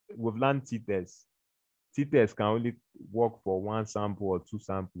we've learned t-test. T-test can only work for one sample or two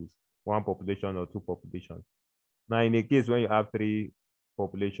samples, one population or two populations. Now, in a case when you have three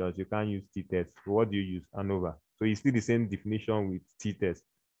populations, you can't use t-test. So what do you use? ANOVA. So you see the same definition with t-test.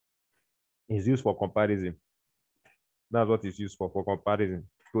 It's used for comparison. That's what it's used for comparison.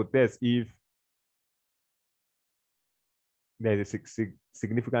 To test if there's a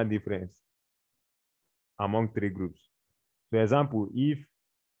significant difference among three groups. So example, if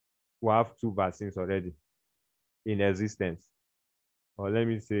we have two vaccines already in existence, or let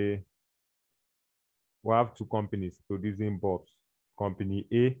me say we have two companies producing bulbs. Company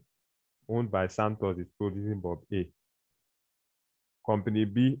A, owned by Santos, is producing bulb A. Company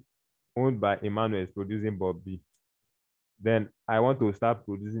B, owned by Emmanuel, is producing bulb B. Then I want to start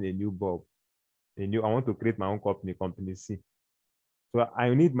producing a new bulb. I want to create my own company, Company C. So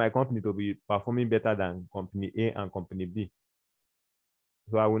I need my company to be performing better than Company A and Company B.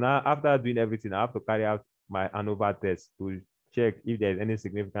 So I will now, after doing everything, I have to carry out my ANOVA test to check if there is any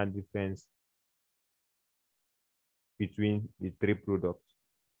significant difference between the three products.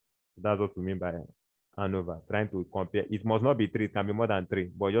 That's what we mean by ANOVA, trying to compare. It must not be three, it can be more than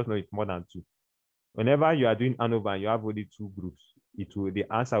three, but just know it's more than two. Whenever you are doing ANOVA and you have only two groups, the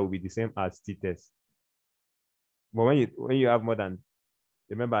answer will be the same as t-test. But when you have more than,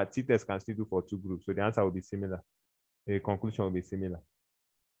 remember, t-test can still do for two groups, so the answer will be similar. The conclusion will be similar.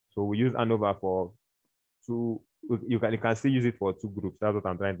 So we use ANOVA for two. You can still use it for two groups. That's what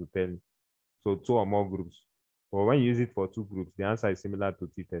I'm trying to tell you. So two or more groups. But when you use it for two groups, the answer is similar to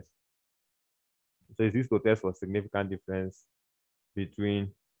t-test. So it's used to test for significant difference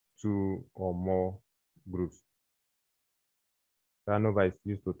between two or more groups. ANOVA is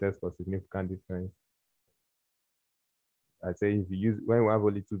used to test for significant difference. I say if you use, when we have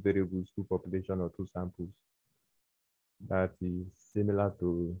only two variables, two population or two samples, that is similar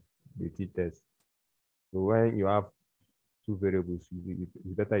to the t-test. So when you have two variables,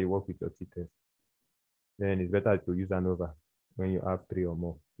 it's better you work with your t-test. Then it's better to use ANOVA when you have three or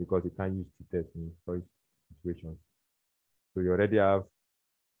more, because you can't use t-test in such situations. So you already have,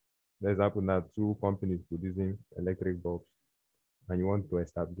 for example, now two companies producing electric bulbs, and you want to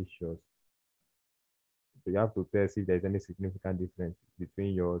establish yours. So you have to test if there's any significant difference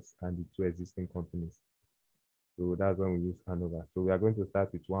between yours and the two existing companies. So that's when we use ANOVA. So we are going to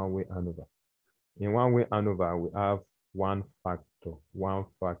start with one-way ANOVA. In one-way ANOVA, we have one factor. I'm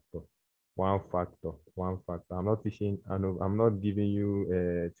not teaching ANOVA. I'm not giving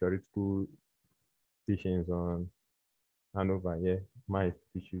you theoretical teachings on ANOVA. Yeah, my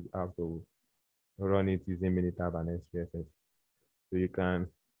teach you how to run it using Minitab and SPSS. So you can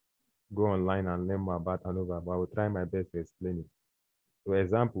go online and learn more about ANOVA, but I will try my best to explain it. For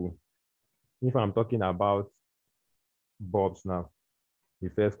example, if I'm talking about bulbs now, the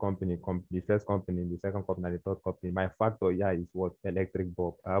first company, the second company, and the third company, my factor here is what? Electric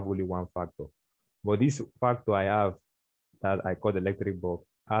bulb. I have only one factor. But this factor I have that I call electric bulb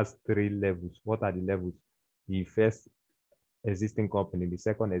has three levels. What are the levels? The first existing company, the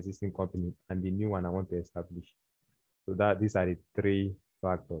second existing company, and the new one I want to establish. So that these are the three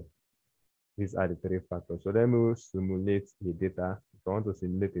factors. These are the three factors. So let me simulate the data. If I want to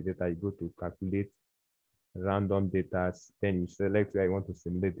simulate the data, you go to calculate random data, then you select where you want to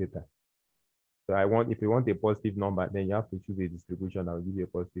simulate data. So if you want a positive number, then you have to choose a distribution that will give you a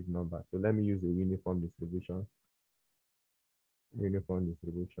positive number. So let me use a uniform distribution.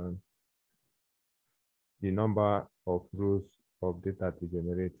 The number of rows of data to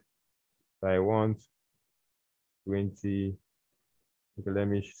generate. So I want 20. Okay, let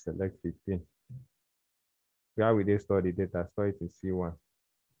me select 15. Where will they store the data? Store it in C1.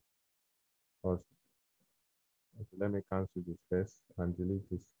 First. Okay, let me cancel this first and delete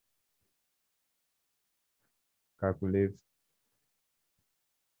this. Calculate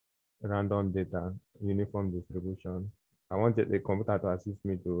random data, uniform distribution. I want the computer to assist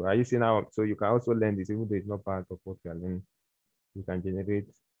me to. Are you seeing now? So you can also learn this, even though it's not part of what you are learning. You can generate.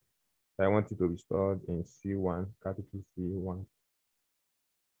 I want it to be stored in C1, capital C1.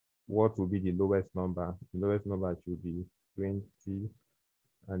 What will be the lowest number? The lowest number should be 20,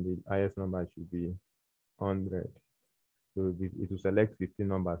 and the highest number should be 100. So it will select 15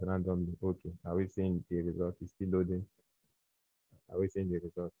 numbers randomly. Okay, are we seeing the result? It's still loading. Are we seeing the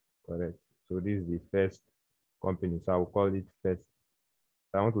result? Correct. So this is the first company. So I will call it first.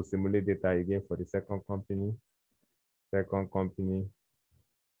 So I want to simulate data again for the second company,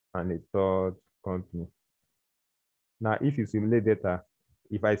 and the third company. Now, if you simulate data,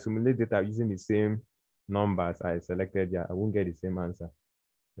 if I simulate data using the same numbers I selected here, I won't get the same answer.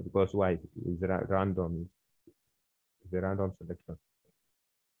 Because why? It's random. It's a random selection.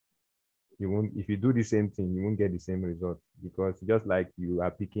 you won't, if you do the same thing, you won't get the same result, because just like you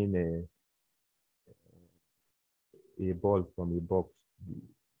are picking a ball from a box,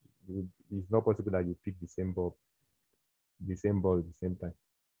 it's not possible that you pick the same ball at the same time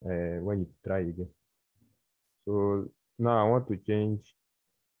when you try again. So now I want to change.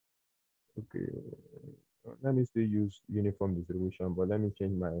 Okay, let me still use uniform distribution, but let me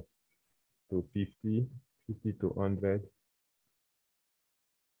change my to 50 to 100.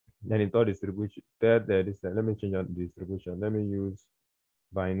 Then in third distribution, let me change on the distribution. Let me use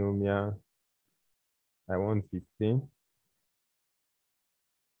binomial. I want 15.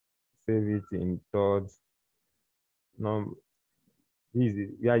 Save it in third. Num This is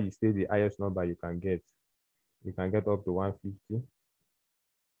where you say the highest number you can get. You can get up to 150.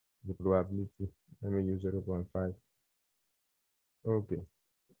 The probability. Let me use 0.5. Okay.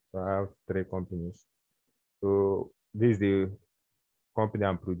 So I have 3 companies. So this is the company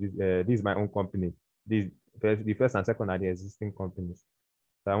I'm producing. This is my own company. The first and second are the existing companies.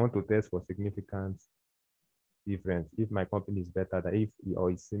 So I want to test for significant difference if my company is better than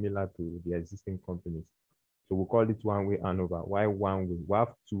or is similar to the existing companies. So we'll call it one-way ANOVA. Why one way? We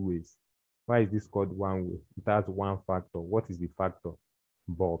have 2 ways. Why is this called one way? It has one factor. What is the factor?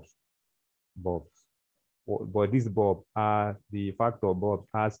 Bulbs. But this bulb, the factor bulb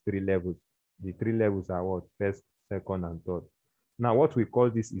has 3 levels. The 3 levels are what? First, second, and third. Now, what we call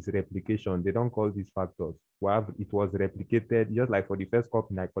this is replication. They don't call these factors. It was replicated, just like for the first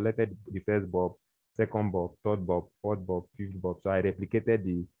company, I collected the first bulb, second bulb, third bulb, fourth bulb, fifth bulb. So I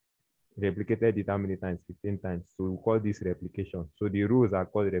replicated it how many times? 15 times. So we call this replication. So the rows are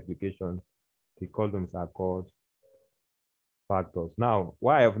called replication. The columns are called factors. Now,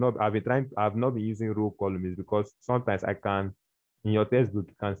 why I've not been using row column is because sometimes I can, in your textbook,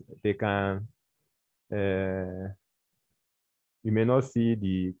 you may not see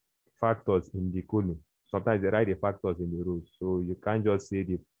the factors in the column. Sometimes they write the factors in the rows. So you can't just say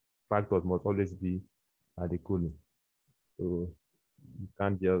the factors must always be at the column. So you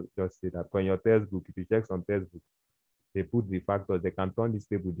can't just say that. But in your textbook, if you check some textbooks, they put the factors, they can turn this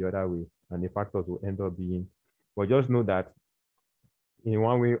table the other way, and the factors will end up being. But just know that in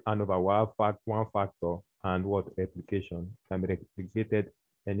one-way ANOVA, we have one factor and what replication can be replicated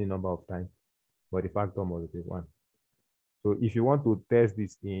any number of times, but the factor must be 1. So if you want to test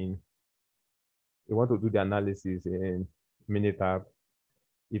this you want to do the analysis in Minitab,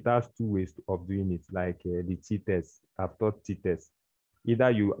 it has 2 ways of doing it, like the t-test. I've taught t-test.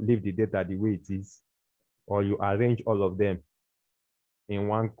 Either you leave the data the way it is, or you arrange all of them in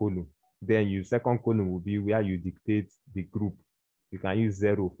one column. Then your second column will be where you dictate the group. You can use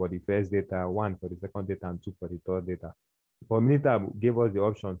 0 for the first data, 1 for the second data, and 2 for the third data. But Minitab gave us the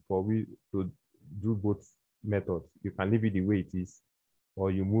option for we to do both methods. You can leave it the way it is, or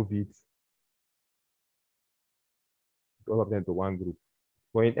you move it, all of them to one group.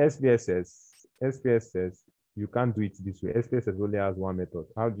 But in SPSS, you can't do it this way. SPSS only has one method.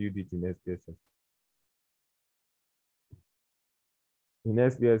 How do you do it in SPSS? In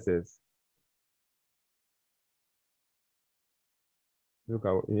SPSS, look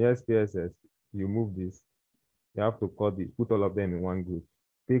at in SPSS, you move this. You have to put all of them in one group.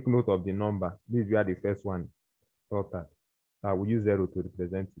 Take note of the number. This is where the first one started. I will use 0 to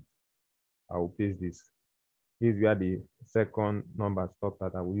represent it. I will paste this. This is where the second number stopped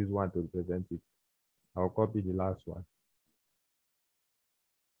at. I will use 1 to represent it. I will copy the last one.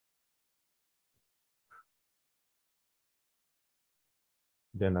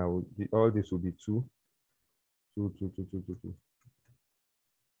 Then all this will be 2. 2, 2, 2, 2, 2, 2.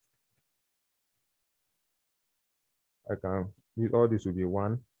 All this will be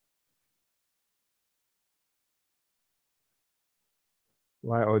 1.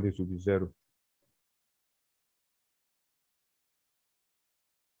 Why all this will be 0?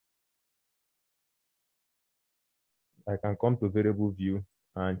 I can come to variable view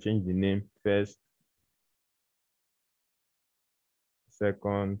and change the name first,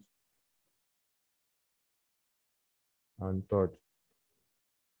 second, and third.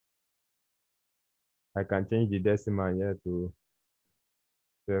 I can change the decimal here to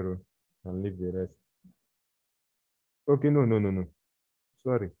 0 and leave the rest. Okay, no.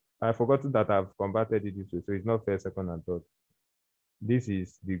 Sorry. I forgot that I've converted it this way. So it's not first, second, and third. This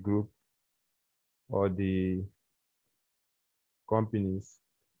is the group or the companies.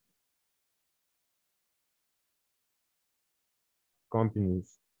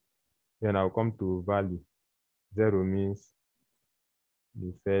 Then I'll come to value. 0 means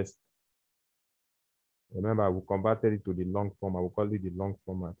the first. Remember, we converted it to the long form. I will call it the long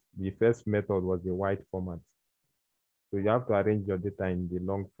format. The first method was the wide format. So you have to arrange your data in the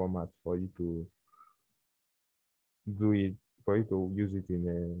long format for you to do it, for you to use it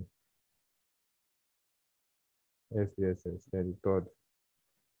in SPSS. Then the third,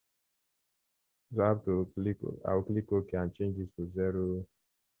 so I have to click, I'll click OK and change this to 0.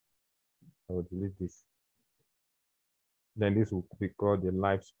 I will delete this. Then this will be called the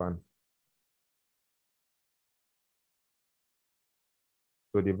lifespan.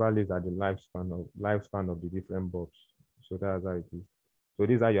 So the values are the lifespan of the different bulbs. So that's how it is. So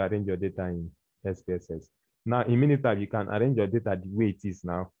this is how you arrange your data in SPSS. Now in Minitab, you can arrange your data the way it is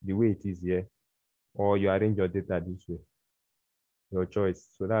now, the way it is here, or you arrange your data this way. Your choice.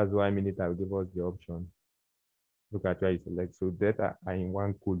 So that's why Minitab give us the option. Look at where you select. So data are in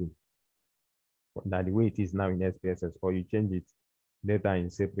one column. That the way it is now in SPSS, or you change it, data in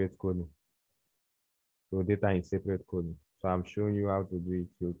separate column. So data in separate column. So I'm showing you how to do it.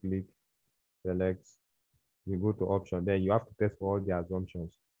 You click, select, you go to option. Then you have to test for all the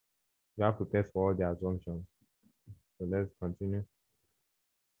assumptions. You have to test for all the assumptions. So let's continue.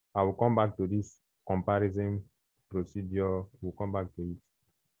 I will come back to this comparison procedure. We'll come back to it.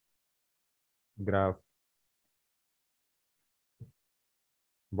 Graph,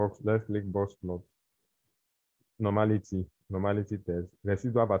 box, let's click box plot. Normality test.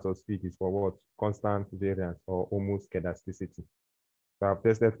 Residual versus fit is for what? Constant variance or almost scarcity. So I've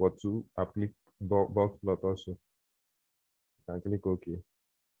tested for 2. I've clicked box plot also. I can click OK.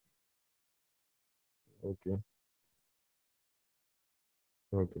 Okay.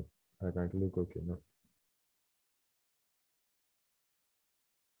 Okay. I can click OK now.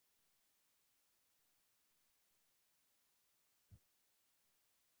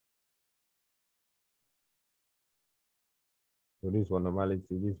 So this for normality,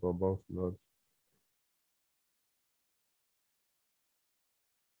 this for box plot.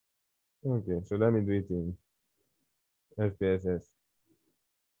 Okay, so let me do it in SPSS.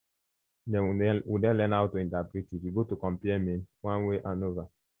 Then we'll then learn how to interpret it. You go to compare mean, Way ANOVA.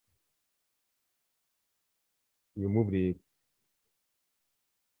 You move the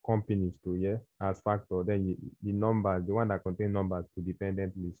companies to here as factor. Then the numbers, the one that contain numbers to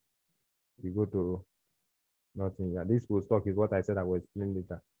dependent list. You go to nothing here. This full stock is what I said I will explain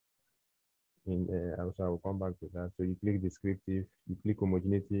later. Also I will come back to that. So you click descriptive, you click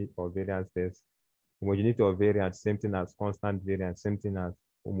homogeneity or variance test. Homogeneity or variance, same thing as constant variance, same thing as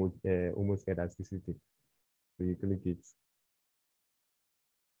almost elasticity. So you click it.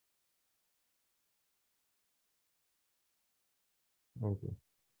 Okay.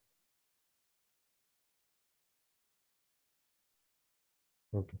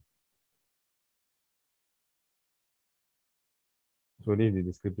 Okay. So this is the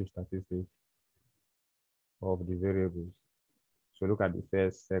descriptive statistics of the variables. So look at the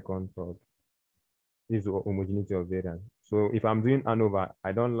first, second, third. This is homogeneity of variance. So if I'm doing ANOVA,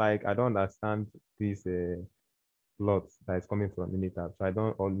 I don't understand this plot that is coming from Minitab. So I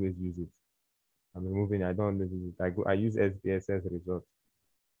don't always use it. I'm removing it. I don't always use it. I use SPSS results.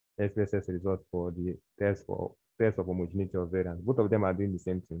 SPSS results for the test of homogeneity of variance. Both of them are doing the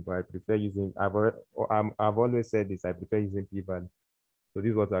same thing, but I prefer using, I've always said this, I prefer using p-value. So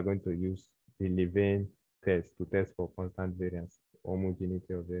this is what we're going to use the Levain test to test for constant variance,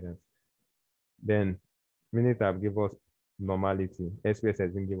 homogeneity of variance. Then Minitab give us normality.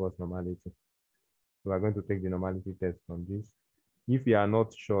 SPSS didn't give us normality. So we're going to take the normality test from this. If you are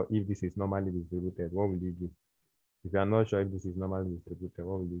not sure if this is normally distributed, what will you do? If you are not sure if this is normally distributed,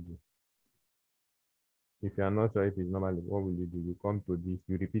 what will you do? If you are not sure if it's normally, what will you do? You come to this,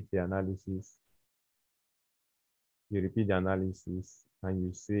 you repeat the analysis,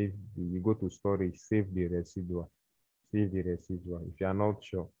 and you go to storage, save the residual. Save the residual if you are not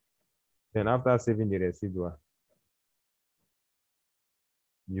sure. Then after saving the residual,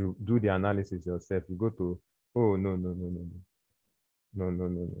 you do the analysis yourself. You go to, oh, no.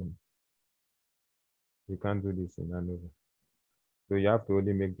 You can't do this in ANOVA. So you have to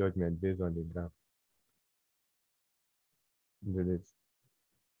only make judgment based on the graph. Do this.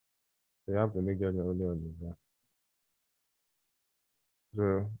 So you have to make judgment only on the graph.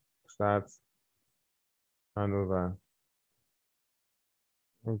 So start ANOVA.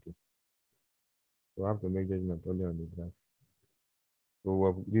 Okay. So you have to make judgment only on the graph. So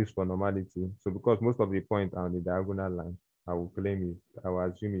we'll use for normality. So because most of the points are on the diagonal line, I will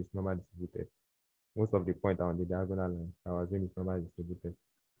assume it's normally distributed. Most of the points are on the diagonal line. I will assume it's normally distributed.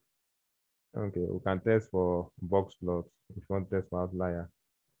 Okay, we can test for box plots if you want to test for outlier.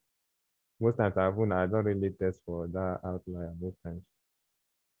 Most times I don't really test for that outlier most times.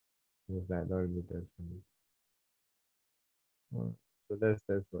 Most times I don't really test for it. So let's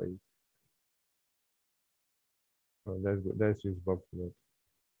test for it. Oh, let's go. Let's use box plot.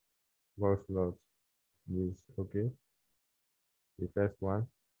 Box plot is okay. The first one,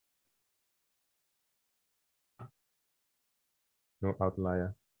 no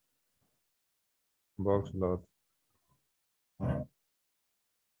outlier. Box plot.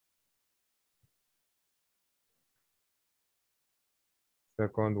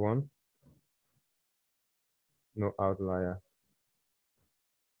 Second one, no outlier.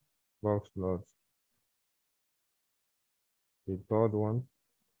 Box plot. The third one,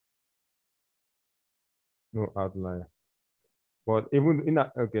 no outlier. But even in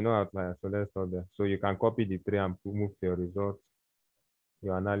that, okay, no outlier. So let's start there. So you can copy the three and move to your results,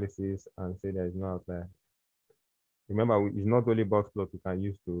 your analysis, and say there is no outlier. Remember, it's not only box plot you can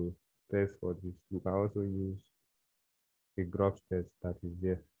use to test for this. You can also use the graph test that is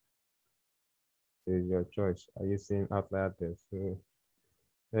there. So it's your choice. Are you seeing outlier test? So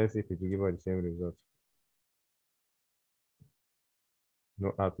let's see if it will give us the same result.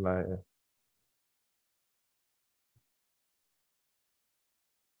 No outlier.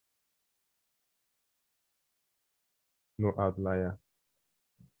 No outlier.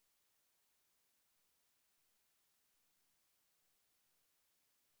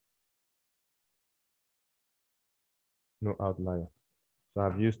 No outlier. So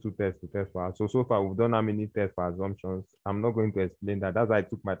I've used two tests to test for. So far we've done how many tests for assumptions? I'm not going to explain that. That's why I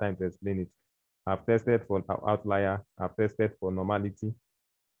took my time to explain it. I've tested for outlier. I've tested for normality.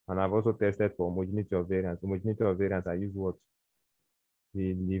 And I've also tested for homogeneity of variance. Homogeneity of variance, I use what?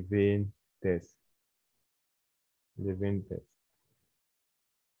 The Levene test. Levene test.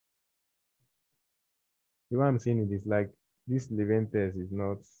 The way I'm seeing it is like this Levene test is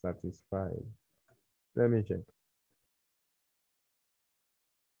not satisfied. Let me check.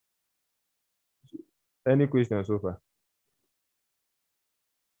 Any questions so far?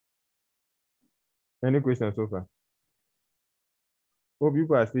 Any questions so far? Hope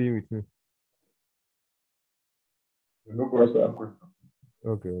people are staying with me. No question.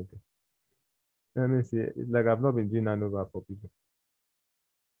 Okay, okay. Let me see. It's like I've not been doing ANOVA for people.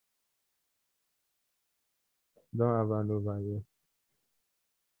 Don't have ANOVA yet.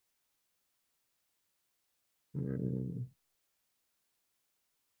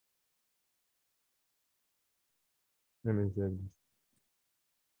 Let me check this.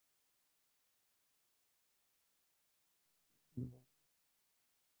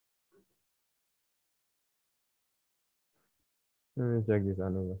 Let me check this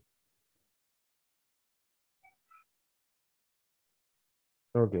ANOVA.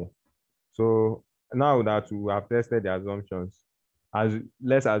 Okay. So now that we have tested the assumptions,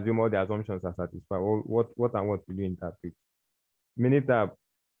 let's assume all the assumptions are satisfied. What and what will you interpret? Minitab.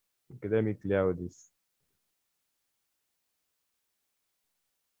 Okay, let me clear all this.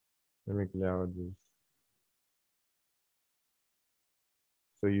 Let me clear all this.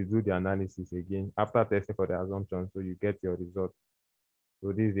 So you do the analysis again after testing for the assumption. So you get your result.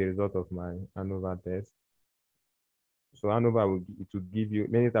 So this is the result of my ANOVA test. So ANOVA will give you,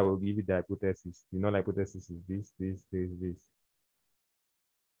 Minitab will give you the hypothesis. You know, the hypothesis is this.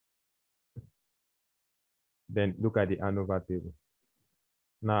 Then look at the ANOVA table.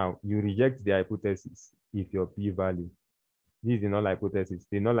 Now you reject the hypothesis if your p-value. This is the null hypothesis.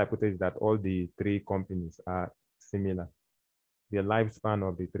 The null hypothesis is that all the three companies are similar. The lifespan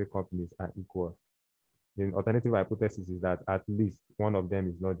of the three companies are equal. The alternative hypothesis is that at least one of them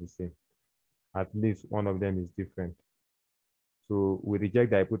is not the same. At least one of them is different. So we reject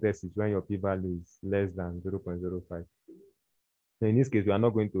the hypothesis when your p-value is less than 0.05. So in this case, we are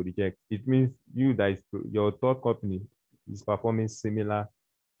not going to reject. It means your third company is performing similar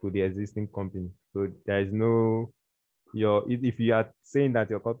to the existing company. So there is no, if you are saying that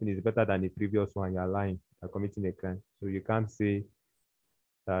your company is better than the previous one, you're lying, you're committing a crime. So you can't say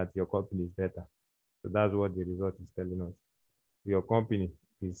that your company is better. So that's what the result is telling us. Your company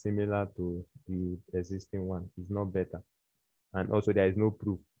is similar to the existing one. It's not better. And also there is no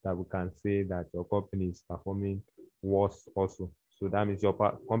proof that we can say that your company is performing worse also. So that means your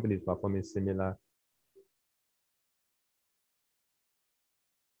company is performing similar.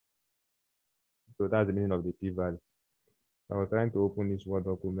 So that's the meaning of the p-value. I was trying to open this Word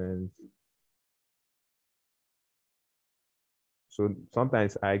document. So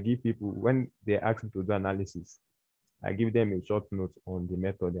sometimes I give people, when they ask me to do analysis, I give them a short note on the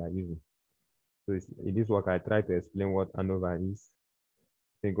method they are using. So in this work, I try to explain what ANOVA is.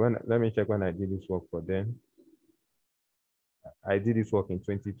 Let me check when I did this work for them. I did this work in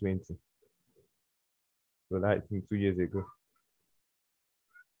 2020. So that I think 2 years ago.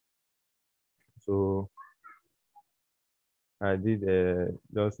 So I did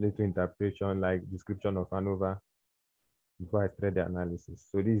just little interpretation like description of ANOVA. before I spread the analysis.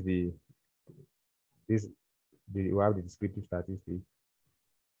 So this is we have the descriptive statistics.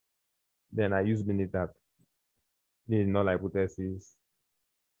 Then I use Minitab. This is null hypothesis.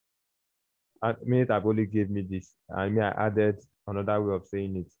 Minitab only gave me this. I mean, I added another way of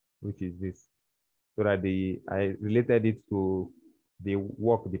saying it, which is this. So that I related it to the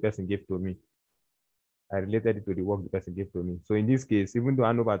work the person gave to me. I related it to the work the person gave to me. So in this case, even though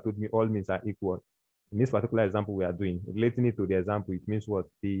ANOVA told me all means are equal, in this particular example we are doing, relating it to the example, it means what?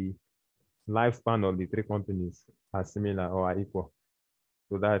 The lifespan of the three companies are similar or are equal.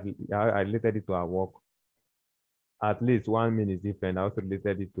 So that I related it to our work. At least 1 mean is different. I also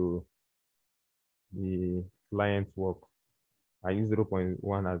related it to the client's work. I use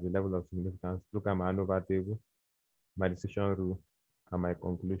 0.1 as the level of significance. Look at my ANOVA table, my decision rule, and my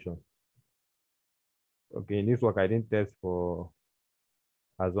conclusion. Okay, in this work, I didn't test for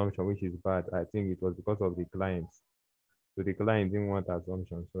assumption, which is bad. I think it was because of the clients. So the client didn't want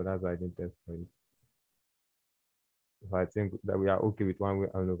assumption, so that's why I didn't test for it. So I think that we are okay with one way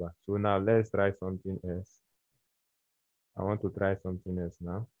ANOVA. So now let's try something else. I want to try something else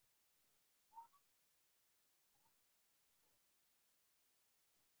now.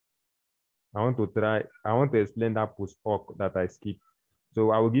 I want to explain that post hoc that I skipped.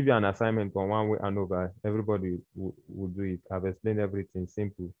 So I will give you an assignment on one way ANOVA. Everybody will do it. I've explained everything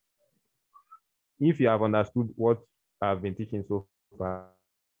simple. If you have understood what I've been teaching so far,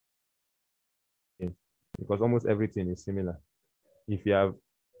 because almost everything is similar. If you have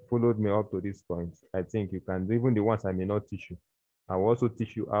followed me up to this point, I think you can do even the ones I may not teach you. I will also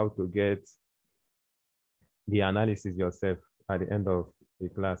teach you how to get the analysis yourself at the end of the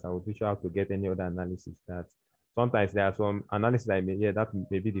class. I will teach you how to get any other analysis that sometimes there are some analysis I may hear that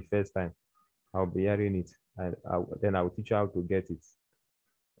may be the first time I'll be hearing it. Then I will teach you how to get it,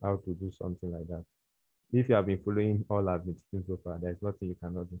 how to do something like that. If you have been following all I've been teaching so far, there's nothing you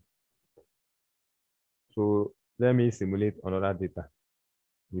cannot do. So let me simulate another data,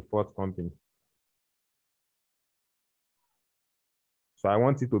 the fourth company. So I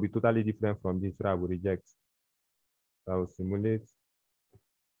want it to be totally different from this, so I will reject. So I will simulate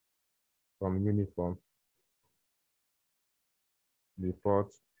from uniform, the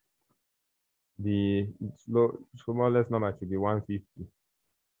fourth. The smallest number should be 150,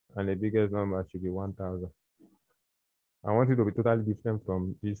 and the biggest number should be 1000. I want it to be totally different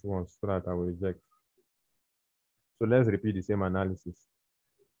from this one, so that I will reject. So let's repeat the same analysis.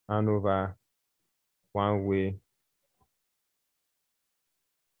 ANOVA, one way.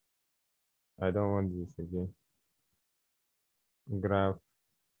 I don't want this again. Graph.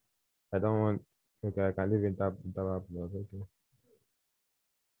 I don't want, okay, I can leave interval plus, okay.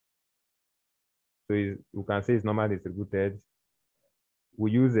 So we can say it's normally distributed.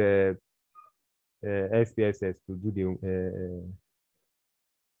 We use SPSS to do the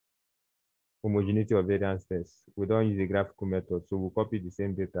homogeneity of variance test. We don't use the graphical method, so we'll copy the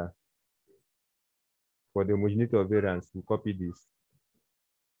same data. For the homogeneity of variance, we'll copy this.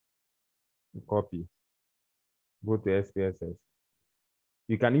 We'll copy. Go to SPSS.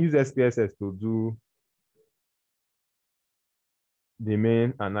 You can use SPSS to do the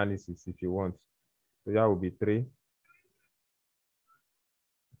main analysis if you want. So that will be 3.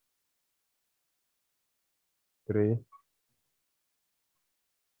 3.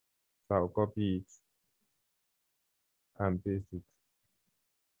 So I'll copy it and paste it.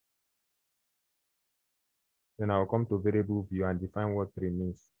 Then I'll come to variable view and define what 3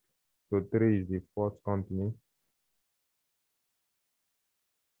 means. So 3 is the fourth company.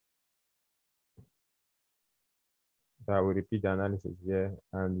 So I will repeat the analysis here,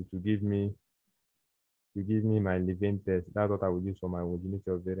 and it will give me my leaving test. That's what I will use for my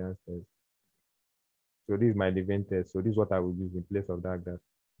homogeneity of variance test. So this is my leaving test. So this is what I will use in place of that graph.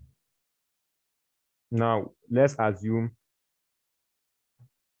 Now let's assume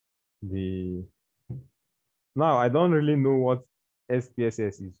now I don't really know what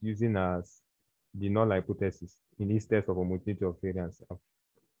SPSS is using as the null hypothesis in this test of homogeneity of variance. I've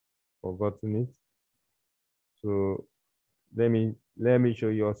forgotten it. So let me show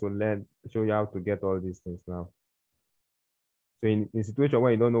you show you how to get all these things now. So in a situation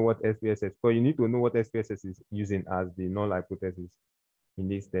where you don't know what SPSS, but you need to know what SPSS is using as the null hypothesis in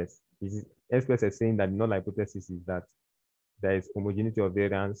this test. SPSS saying that the null hypothesis is that there is homogeneity of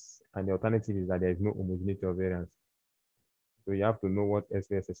variance, and the alternative is that there is no homogeneity of variance. So you have to know what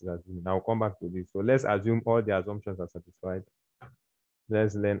SPSS is assuming. I'll come back to this. So let's assume all the assumptions are satisfied.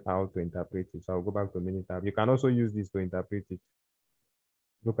 Let's learn how to interpret it. So I'll go back to Minitab. You can also use this to interpret it.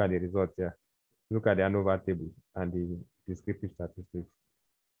 Look at the result here. Look at the ANOVA table and the descriptive statistics.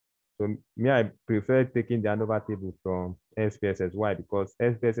 So me, I prefer taking the ANOVA table from SPSS. Why? Because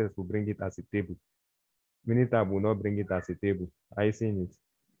SPSS will bring it as a table. Minitab will not bring it as a table. Are you seeing it?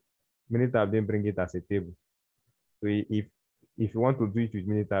 Minitab didn't bring it as a table. So if you want to do it with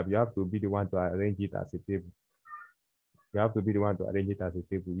Minitab, you have to be the one to arrange it as a table. You have to be the one to arrange it as a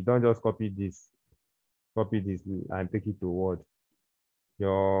table. You don't just copy this and take it to Word.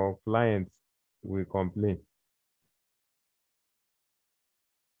 Your client will complain.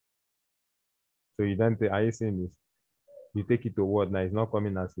 So you don't, are you seeing this? You take it to Word now, it's not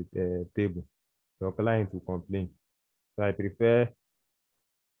coming as a table. Your client will complain. So I prefer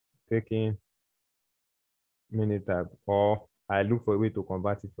taking Minitab, or I look for a way to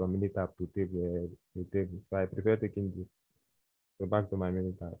convert it from Minitab to table. So I prefer taking this. So back to my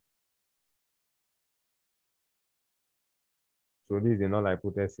Minitab. So this is the null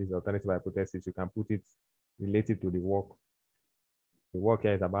hypothesis, alternative hypothesis. You can put it related to the work. The work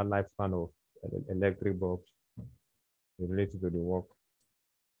here is about lifespan of electric bulbs related to the work.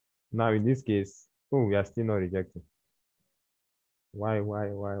 Now in this case, oh, we are still not rejecting. Why? No,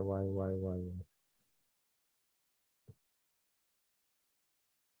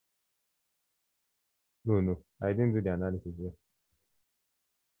 I didn't do the analysis here.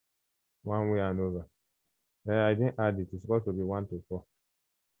 One way ANOVA. I didn't add it. It's supposed to be 1 to 4.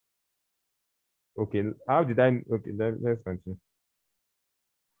 Okay, how did I? Okay, let's continue.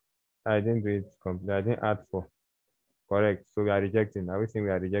 I didn't do it completely. I didn't add 4. Correct. So we are rejecting. Are we saying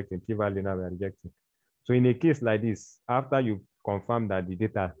we are rejecting? P-value now we are rejecting. So in a case like this, after you confirm that the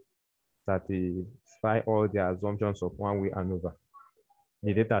data satisfy all the assumptions of one-way ANOVA,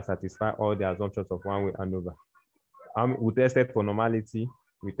 the data satisfy all the assumptions of one-way ANOVA. We tested for normality.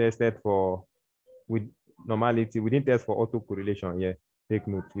 We tested for normality. We didn't test for autocorrelation. Yeah, take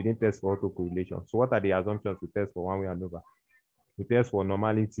note. We didn't test for autocorrelation. So what are the assumptions we test for one-way ANOVA? We test for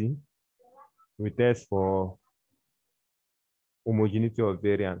normality. We test for homogeneity of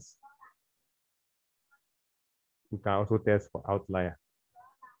variance. We can also test for outlier.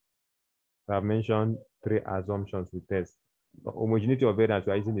 So I've mentioned 3 assumptions we test. Homogeneity of variance,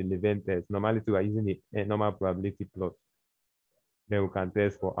 we are using the Levene test. Normality, we are using the normal probability plot. Then we can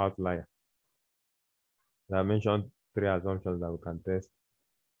test for outlier. So I mentioned 3 assumptions that we can test.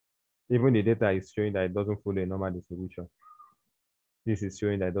 Even the data is showing that it doesn't follow a normal distribution. This is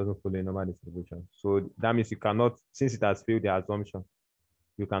showing that it doesn't follow a normal distribution. So that means you cannot, since it has failed the assumption,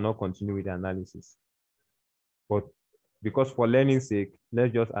 you cannot continue with the analysis. But because for learning's sake,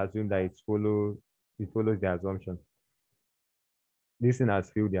 let's just assume that it follows the assumption. This thing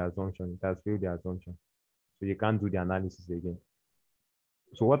has failed the assumption. It has failed the assumption. So you can't do the analysis again.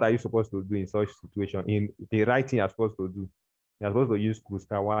 So what are you supposed to do in such situation? In the right thing you're supposed to do, you're supposed to use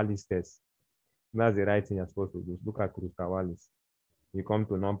Kruskal-Wallis test. That's the right thing you're supposed to do. Look at Kruskal-Wallis. You come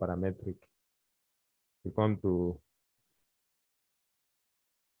to non-parametric. You come to,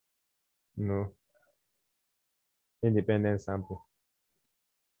 independent sample.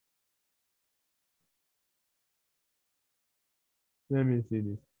 Let me see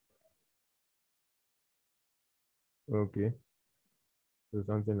this. Okay. So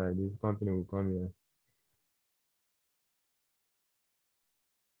something like this. Company will come here.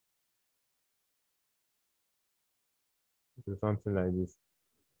 So something like this.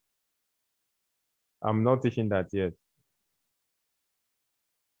 I'm not teaching that yet.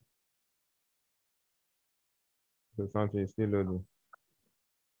 So something is still loading.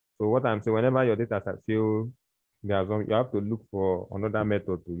 So what I'm saying, whenever your data fail the assumption, you have to look for another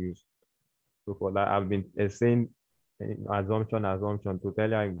method to use. So for that, I've been saying assumption to tell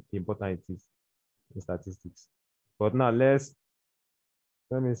you how important it is in statistics. But now let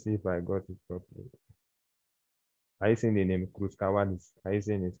me see if I got it properly. Are you seeing the name Kruskal-Wallis? Are you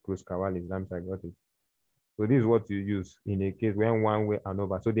seeing it's Kruskal-Wallis? I got it. So this is what you use in a case when one-way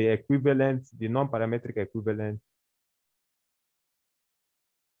ANOVA. So the equivalent, the non-parametric equivalent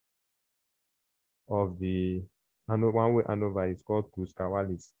of the one-way ANOVA is called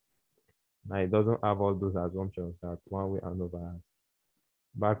Kruskal-Wallis. Now it doesn't have all those assumptions that one-way ANOVA has.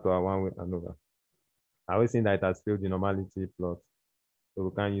 Back to our one-way ANOVA. I always think that it has failed the normality plot, so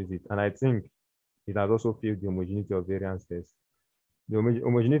we can't use it. And I think it has also failed the homogeneity of variance test. The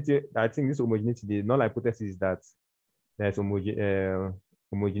homogeneity, I think this homogeneity, the null hypothesis is that there's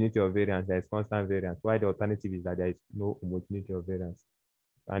homogeneity of variance, there is constant variance. Why the alternative is that there is no homogeneity of variance.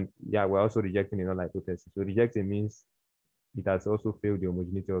 And yeah, we're also rejecting the null hypothesis. So rejecting means it has also failed the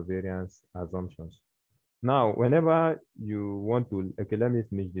homogeneity of variance assumptions. Now, whenever you want to, okay, let me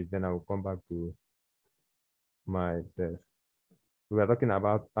finish this, then I will come back to my test. We are talking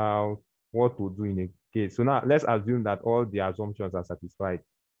about what to do in a case. So now let's assume that all the assumptions are satisfied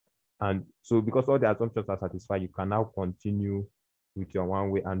And so because all the assumptions are satisfied, you can now continue with your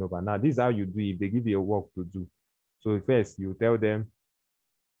one-way ANOVA. Now, this is how you do it if they give you a work to do. So first, you tell them,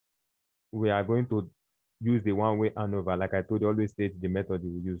 we are going to use the one-way ANOVA. Like I told you, always state the method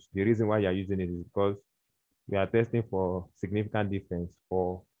you will use. The reason why you are using it is because we are testing for significant difference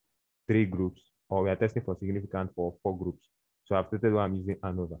for 3 groups, or we are testing for significant for 4 groups. So I've stated why I'm using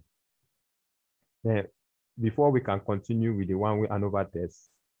ANOVA. Then, before we can continue with the one-way ANOVA test,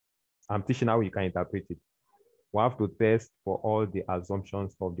 I'm teaching how you can interpret it. We have to test for all the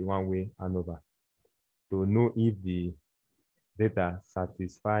assumptions of the one-way ANOVA to know if the data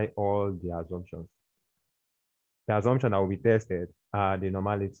satisfy all the assumptions. The assumption that will be tested are the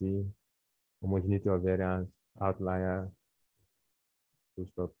normality, homogeneity of variance, outlier, full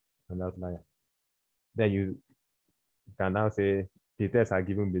stop, and outlier. Then you can now say the tests are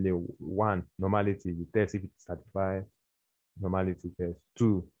given below. 1, normality, you test if it satisfies normality test.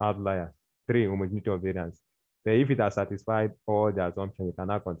 2, outlier. 3, homogeneity of variance. Then if it has satisfied all the assumptions, you can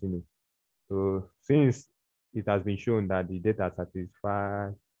now continue. So since it has been shown that the data satisfy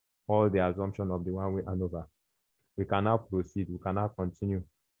all the assumptions of the one-way ANOVA, we can now proceed, we can now continue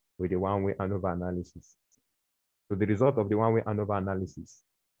with the one-way ANOVA analysis. So the result of the one-way ANOVA analysis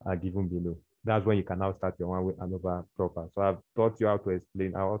are given below. That's when you can now start your one-way ANOVA proper. So I've taught you how to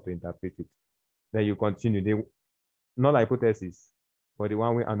explain, how to interpret it. Then you continue. The null hypothesis for the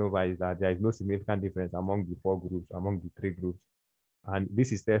one-way ANOVA is that there is no significant difference among the 4 groups, among the 3 groups. And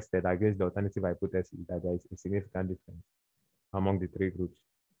this is tested against the alternative hypothesis that there is a significant difference among the 3 groups.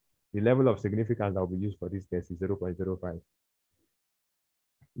 The level of significance that will be used for this test is 0.05.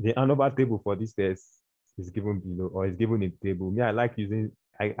 The ANOVA table for this test is given below, or is given in table. Me, I like using,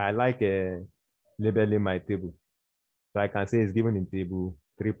 I like labeling my table. So I can say it's given in table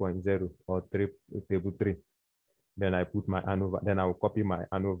 3.0 or table 3. Then I put my ANOVA, then I will copy my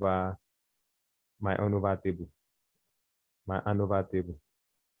ANOVA table,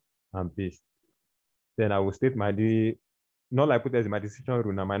 and paste. Then I will state my null hypothesis, my decision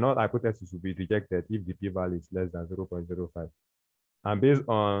rule. Now my null hypothesis will be rejected if the p-value is less than 0.05. And based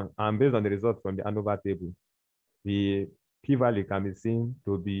on the result from the ANOVA table, the p-value can be seen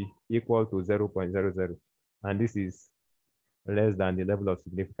to be equal to 0.00. And this is less than the level of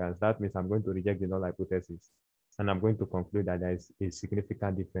significance. That means I'm going to reject the null hypothesis. And I'm going to conclude that there is a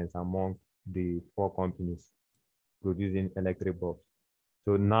significant difference among the 4 companies producing electric bulbs.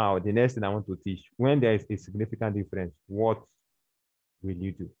 So now the next thing I want to teach, when there is a significant difference, what will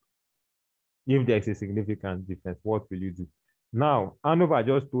you do? If there is a significant difference, what will you do? Now, ANOVA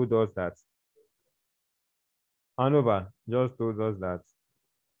just told us that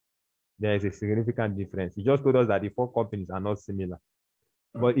there is a significant difference. It just told us that the 4 companies are not similar.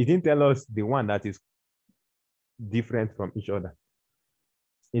 But it didn't tell us the one that is different from each other.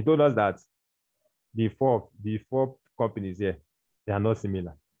 It told us that the four companies here, they are not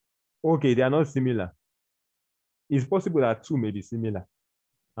similar. Okay, they are not similar. It's possible that 2 may be similar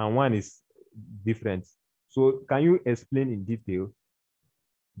and 1 is different. So can you explain in detail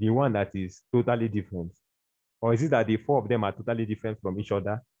the one that is totally different? Or is it that the 4 of them are totally different from each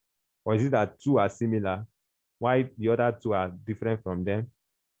other? Or is it that 2 are similar, while the other 2 are different from them?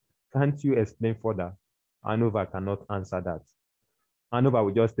 Can't you explain further? ANOVA cannot answer that. ANOVA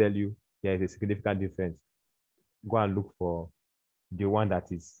will just tell you there is a significant difference. Go and look for the one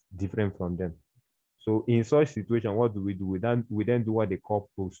that is different from them. So in such situation, what do? We then do what they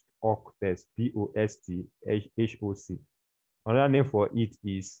call post-hoc test, POSTHOC. Another name for it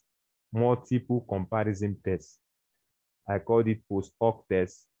is multiple comparison test. I called it post-hoc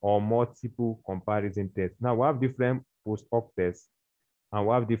test or multiple comparison test. Now we have different post-hoc tests and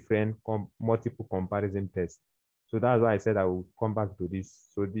we have different multiple comparison tests. So that's why I said I will come back to this.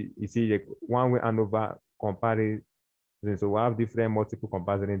 So you see, like one-way ANOVA comparison. So we have different multiple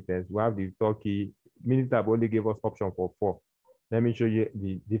comparison tests. We have the Turkey. Minitab only gave us option for 4. Let me show you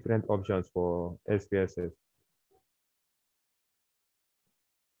the different options for SPSS.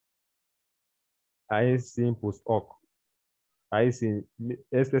 I see post-hoc. I see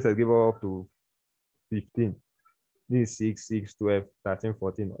SPSS give us up to 15. This is 6, 6, 12, 13,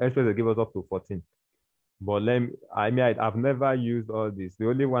 14. SPSS give us up to 14. But I've never used all this. The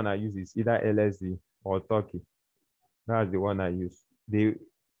only one I use is either LSD or Turkey. That's the one I use. They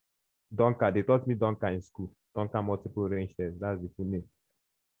taught me Duncan in school. Duncan multiple range test. That's the full name.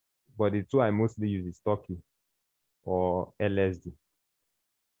 But the 2 I mostly use is Turkey or LSD.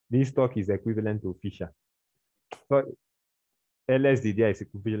 This Turkey is equivalent to Fisher. So LSD there is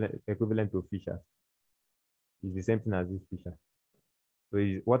equivalent to Fisher. It's the same thing as this Fisher.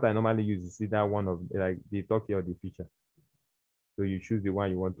 So what I normally use is either one of like the Turkey or the Fisher. So you choose the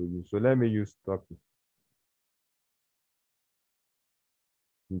one you want to use. So let me use Turkey.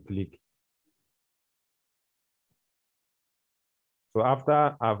 You click. So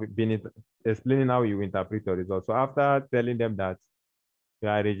after I've been explaining how you interpret your results, so after telling them that you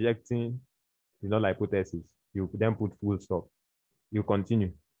are rejecting the null hypothesis, you then put full stop. You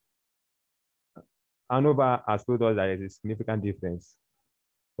continue. ANOVA has told us that there is a significant difference.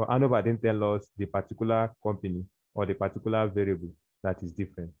 But ANOVA didn't tell us the particular company or the particular variable that is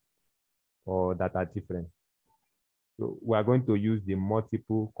different or that are different. So we are going to use the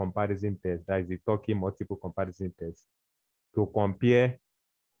multiple comparison test, that is the Turkey multiple comparison test, to compare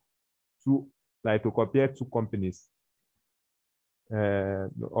two companies,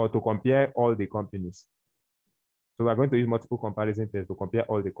 or to compare all the companies. So we're going to use multiple comparison tests to compare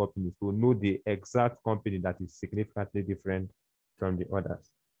all the companies to know the exact company that is significantly different from the others.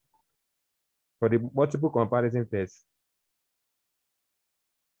 For the multiple comparison test,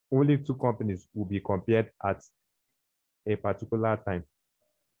 only two companies will be compared at a particular time.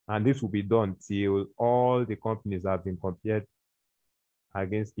 And this will be done till all the companies have been compared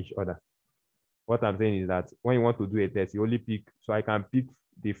against each other. What I'm saying is that when you want to do a test, you only pick, so I can pick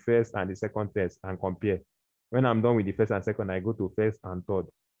the first and the second test and compare. When I'm done with the first and second, I go to first and third,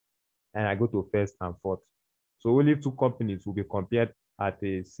 and I go to first and fourth. So only two companies will be compared at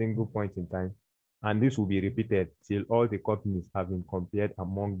a single point in time. And this will be repeated till all the companies have been compared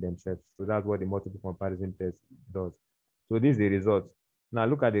among themselves. So that's what the multiple comparison test does. So this is the result. Now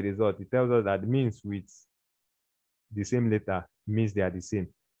look at the result. It tells us that means with the same letter means they are the same.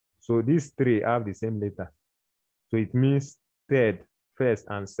 So these three have the same letter. So it means third, first,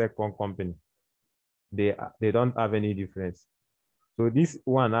 and second company, they don't have any difference. So this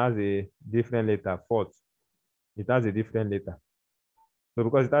one has a different letter, fourth. It has a different letter. So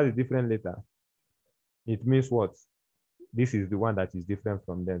because it has a different letter, it means what? This is the one that is different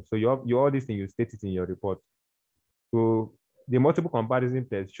from them. So you all these things, you state it in your report. So the multiple comparison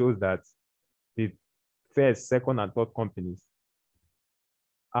test shows that the first, second, and third companies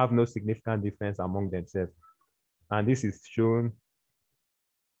have no significant difference among themselves. And this is shown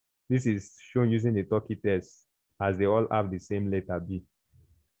using the Turkey test, as they all have the same letter B.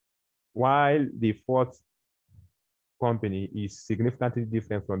 While the fourth company is significantly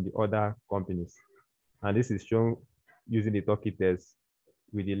different from the other companies. And this is shown using the Turkey test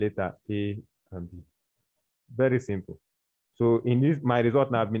with the letter A and B. Very simple. So in this, my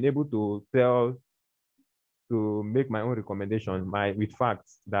result now, I've been able to make my own recommendation with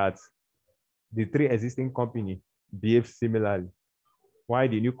facts that the three existing companies behave similarly. Why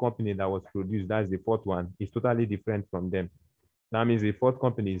the new company that was produced, that's the fourth one, is totally different from them. That means the fourth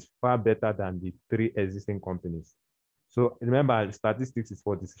company is far better than the three existing companies. So remember, statistics is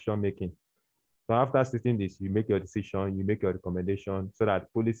for decision making. So after stating this, you make your decision, you make your recommendation so that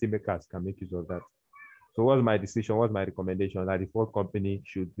policymakers can make use of that. So what's my decision? What's my recommendation? That the fourth company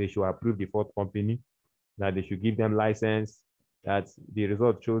should approve the fourth company, that they should give them license, that the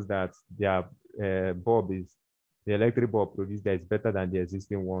result shows that their the electric bulb produced there is better than the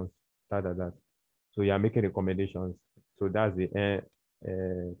existing ones, that. So you are making recommendations. So that's the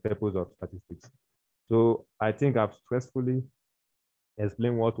purpose of statistics. So I think I've successfully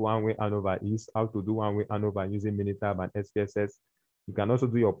explained what one-way ANOVA is, how to do one-way ANOVA using Minitab and SPSS. You can also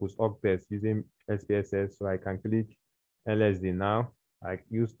do your post-hoc test using SPSS. So I can click LSD now. I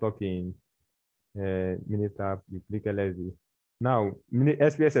use Turkey in Minitab, you click LSD. Now,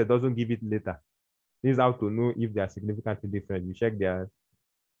 SPSS doesn't give it later. This is how to know if they are significantly different. You check their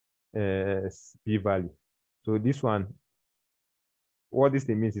p-value. So this one, what this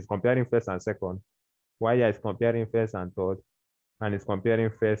thing means is comparing first and second, while here is comparing first and third, and it's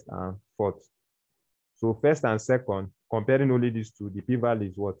comparing first and fourth. So first and second, comparing only these two, the p-value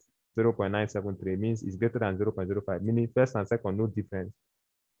is what? 0.973, means it's greater than 0.05, meaning first and second, no difference.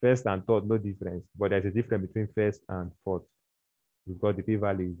 First and third, no difference, but there's a difference between first and fourth because the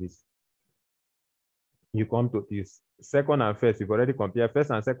p-value is this. You come to this second and first, you've already compared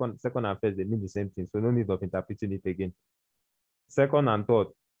first and second and first, they mean the same thing, so no need of interpreting it again. Second and third,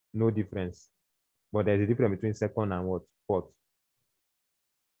 no difference, but there's a difference between second and what? Fourth.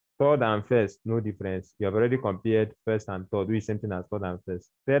 Third and first, no difference. You have already compared first and third, which is same thing as third and first.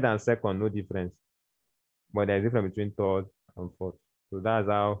 Third and second, no difference, but there's a difference between third and fourth. So that's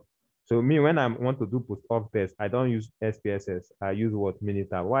how. So me, when I want to do post-hoc test, I don't use SPSS. I use what?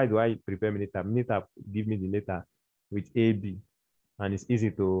 Minitab. Why do I prepare Minitab? Minitab give me the letter with AB, and it's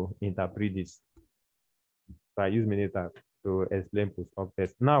easy to interpret this. So I use Minitab to explain post-hoc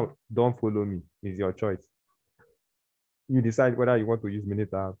test. Now, don't follow me. It's your choice. You decide whether you want to use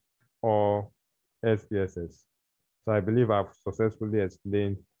Minitab or SPSS. So I believe I've successfully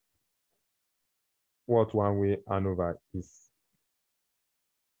explained what one-way ANOVA is.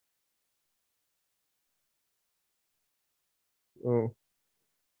 So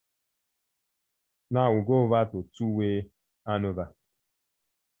now we'll go over to two-way ANOVA.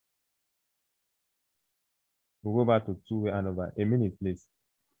 We'll go back to two-way ANOVA. A minute, please.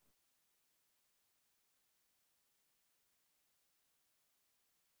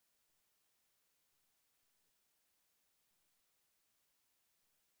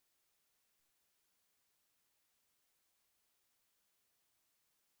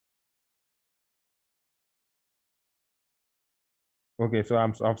 Okay, so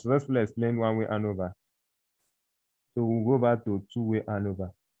I've successfully explained one-way ANOVA. So we'll go back to two-way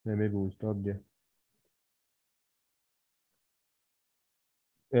ANOVA. Then maybe we'll stop there.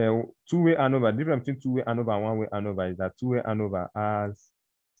 Two-way ANOVA, difference between two-way ANOVA and one-way ANOVA is that two-way ANOVA has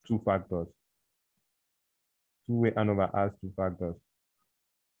two factors. Two-way ANOVA has two factors.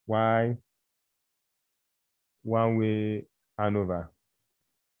 Why one-way ANOVA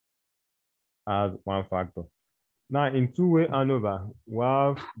has one factor. Now, in two-way ANOVA, we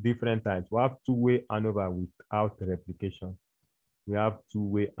have different types. We have two-way ANOVA without replication. We have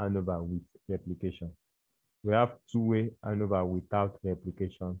two-way ANOVA with replication. We have two-way ANOVA without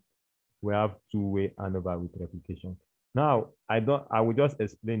replication. We have two-way ANOVA with replication. Now, I will just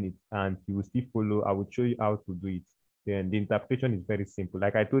explain it and you will still follow. I will show you how to do it. Then the interpretation is very simple.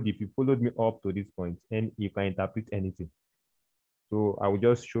 Like I told you, if you followed me up to this point, and you can interpret anything. So I will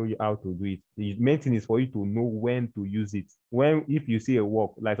just show you how to do it. The main thing is for you to know when to use it. If you see a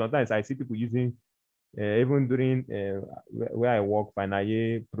work, like sometimes I see people using, even during where I work, final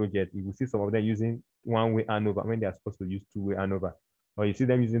year project, you will see some of them using one-way ANOVA when they are supposed to use two-way ANOVA. Or you see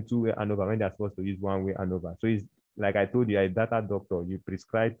them using two-way ANOVA when they are supposed to use one-way ANOVA. So it's like I told you, a data doctor, you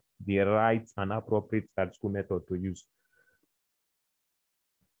prescribe the right and appropriate statistical method to use.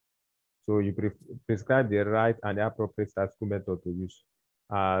 So you prescribe the right and the appropriate statistical method to use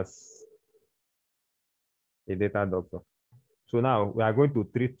as a data doctor. So now we are going to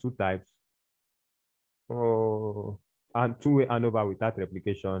treat two types. And two-way ANOVA without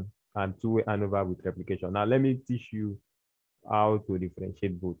replication and two-way ANOVA with replication. Now let me teach you how to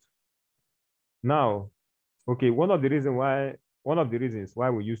differentiate both. Now, okay, one of the reasons why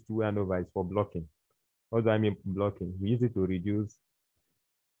we use two-way ANOVA is for blocking. What do I mean blocking? We use it to reduce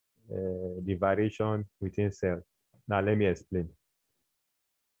the variation within cells. Now let me explain.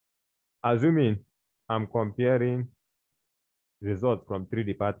 Assuming I'm comparing results from three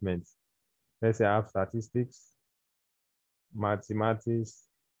departments. Let's say I have statistics, mathematics,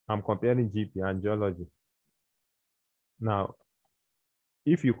 I'm comparing GP and geology. Now,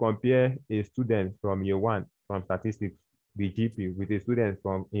 if you compare a student from year one from statistics, the GP, with a student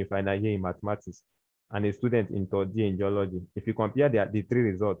from in final year in mathematics and a student in third year in geology, if you compare the three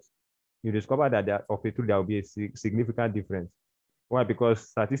results, you discover that there will be a significant difference. Why? Because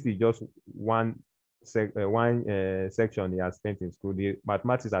statistics just one section he has spent in school. The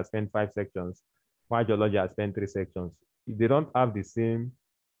mathematics has spent 5 sections, while geology has spent 3 sections. They don't have the same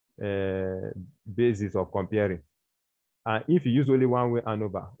basis of comparing. And if you use only one-way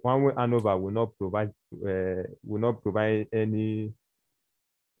ANOVA will not provide any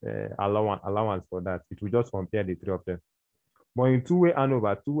allowance for that. It will just compare the three of them. But in two-way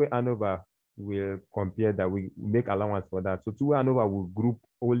ANOVA will compare that, we make allowance for that. So two-way ANOVA will group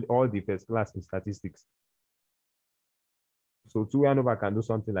all the first class in statistics. So two-way ANOVA can do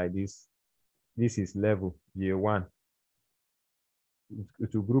something like this. This is level, year one.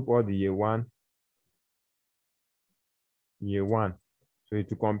 It will group all the year one. So it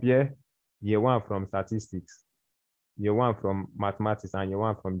will compare year one from statistics, year one from mathematics, and year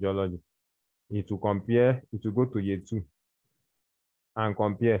one from geology. It will go to year two and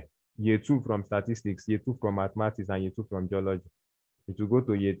compare year two from statistics, year two from mathematics, and year two from geology. It will go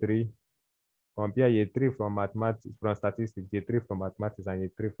to year three, compare year three from statistics, year three from mathematics, and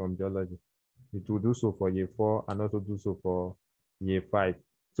year three from geology. It will do so for year four and also do so for year five.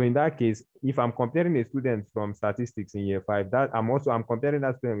 So in that case, if I'm comparing a student from statistics in year five, I'm comparing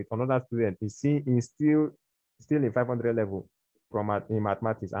that student with another student, is still in 500 level in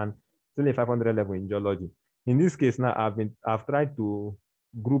mathematics and still in 500 level in geology. In this case now, I've tried to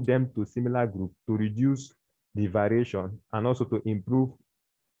group them to similar group to reduce the variation and also to improve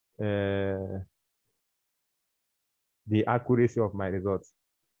the accuracy of my results.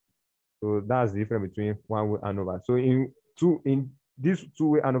 So that's the difference between one-way ANOVA. So in this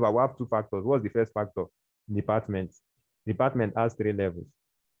two-way ANOVA, we have two factors. What's the first factor? Department. Department has 3 levels.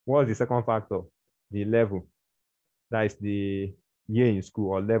 What's the second factor? The level. That is the year in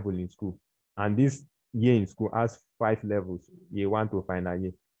school or level in school. And this year in school has 5 levels, year 1 to final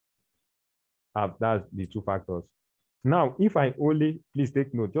year. That's the 2 factors. Now, if I only, please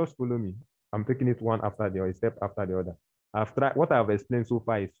take note, just follow me. I'm taking it one after the other, step after the other. What I've explained so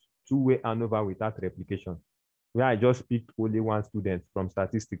far is two-way ANOVA without replication, where I just picked only one student from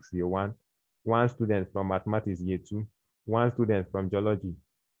statistics year 1, one student from mathematics year 2, one student from geology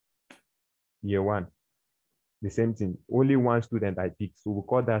year 1. The same thing, only one student I picked. So we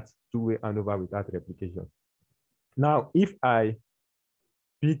call that two-way ANOVA without replication. Now, if I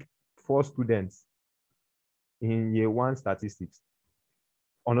pick 4 students in year 1 statistics,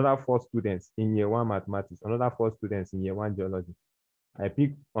 another 4 students in year 1 mathematics, another 4 students in year 1 geology, I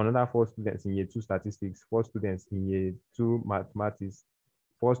pick another 4 students in year 2 statistics, 4 students in year 2 mathematics,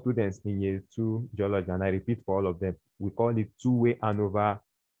 4 students in year 2 geology, and I repeat for all of them. We call it two-way ANOVA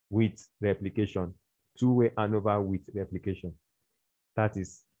with replication. Two-way ANOVA with replication. That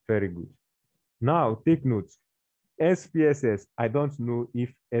is very good. Now, take note. SPSS, I don't know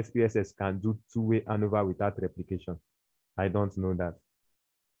if SPSS can do two-way ANOVA without replication. I don't know that.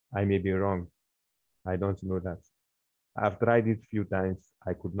 I may be wrong. I don't know that. I've tried it a few times.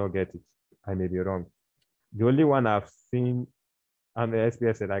 I could not get it. I may be wrong. The only one I've seen on the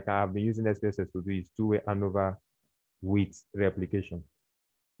SPSS, like I have been using SPSS to do, is two-way ANOVA with replication.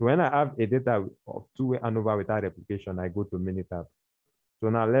 When I have a data of two-way ANOVA without replication, I go to Minitab. So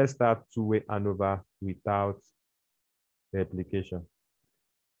now let's start two-way ANOVA without replication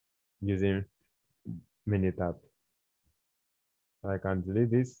using Minitab. I can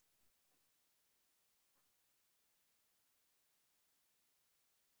delete this.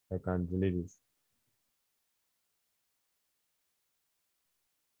 I can delete this.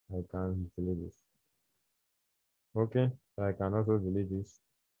 I can delete this. Okay, so I can also delete this.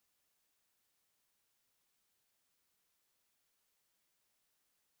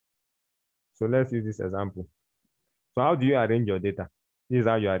 So let's use this example. So how do you arrange your data? This is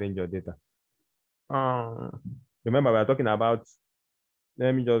how you arrange your data. Remember, we're talking about,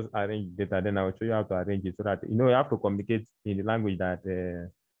 let me just arrange data, then I'll show you how to arrange it so that, you have to communicate in the language that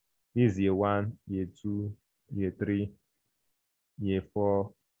this is year 1, year 2, year 3, year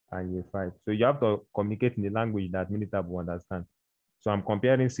 4, and year 5. So you have to communicate in the language that Minitab will understand. So I'm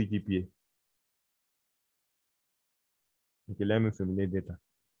comparing CGPA. Okay, let me simulate data.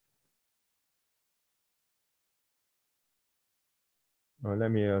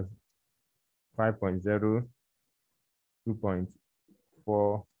 Let me 5.0,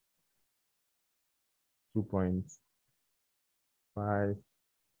 2.4, 2.5,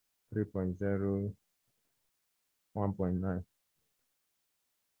 3.0, 1.9,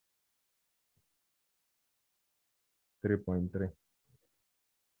 3.3,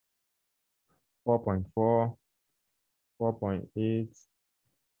 4.4, 4.8,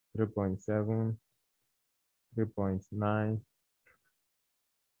 3.7, 3.9,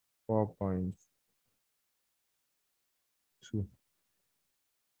 4.2,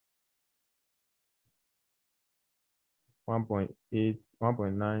 1.8,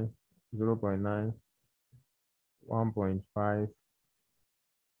 1.9, 0.9, 1.5,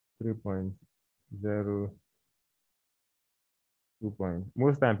 3.0, 2 point.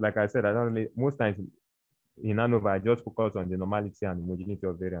 Most times, like I said, I don't really, most times in ANOVA, I just focus on the normality and homogeneity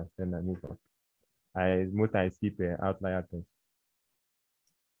of variance, then I move on. Most times skip outlier terms.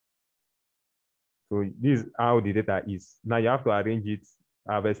 So this is how the data is. Now you have to arrange it.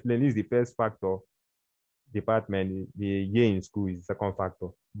 I've explained this is the first factor. Department, the year in school is the second factor.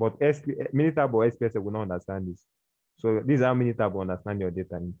 But Minitab or SPSS will not understand this. So this is how Minitab will understand your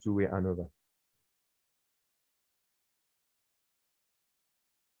data in two-way ANOVA.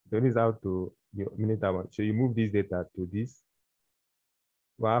 So this is how to your Minitab. So you move this data to this.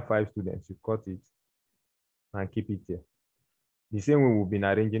 We have 5 students. You cut it and keep it here. The same way we've been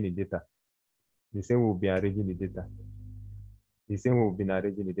arranging the data. The same way we'll be arranging the data. The same way we've been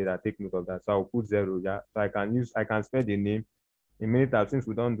arranging the data. Take note of that. So I'll put 0, yeah. So I can spell the name. In Minitab, since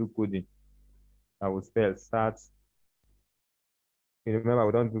we don't do coding, I will spell start. You remember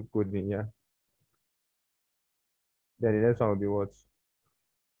we don't do coding, yeah. Then the next one will be what?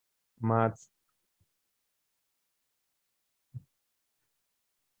 Math.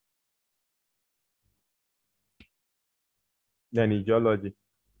 Then in geology,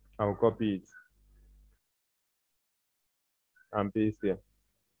 I will copy it and paste here.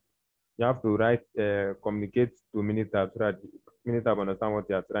 You have to write, communicate to Minitab so that Minitab understand what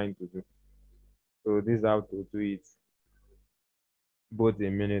you are trying to do. So this is how to do it, both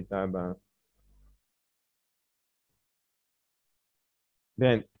in Minitab and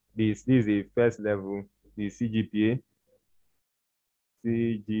then this is the first level, the CGPA.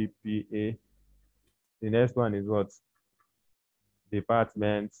 CGPA. The next one is what?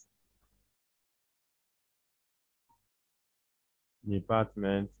 Department.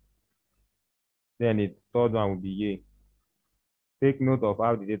 Department. Then the third one will be year. Take note of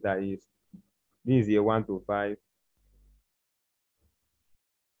how the data is. This is year 1 to 5.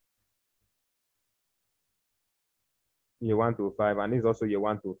 Year 1 to 5, and this is also year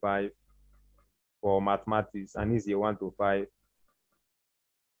 1 to 5 for mathematics, and this is year 1 to 5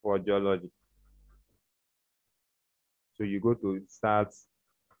 for geology. So you go to stats,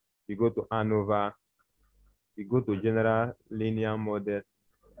 you go to ANOVA, you go to general linear model.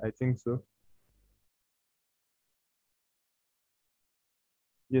 I think so.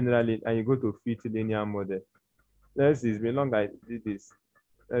 Generally, and you go to fit linear model. Let's see, it's been long I did this.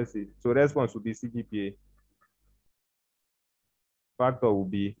 Let's see. So response will be CGPA. Factor will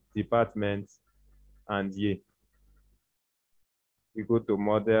be department and year. We go to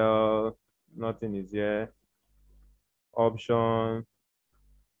model, nothing is here. Option,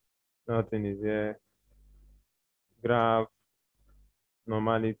 nothing is here. Graph,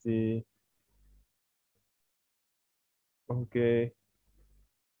 normality. Okay.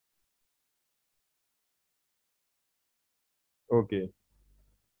 Okay.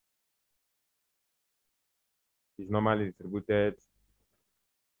 It's normally distributed.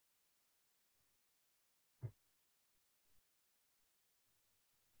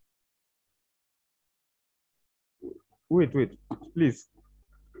 Wait, please.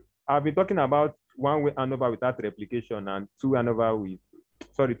 I've been talking about one-way ANOVA without replication and two-way ANOVA with,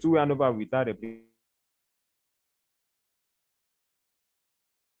 sorry, two-way ANOVA without replication.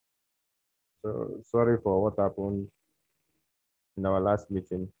 So sorry for what happened in our last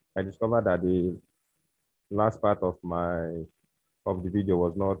meeting. I discovered that the last part of the video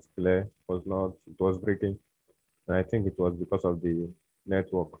was not clear, it was breaking. And I think it was because of the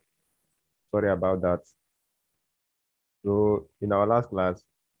network. Sorry about that. So in our last class,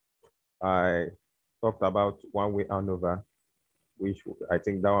 I talked about one-way ANOVA, which I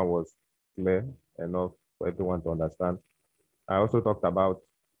think that one was clear enough for everyone to understand. I also talked about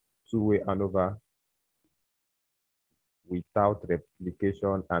two-way ANOVA without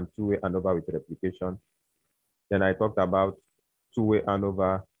replication and two-way ANOVA with replication. Then I talked about two-way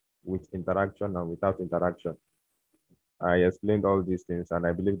ANOVA with interaction and without interaction. I explained all these things, and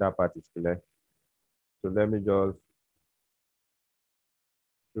I believe that part is clear. So let me just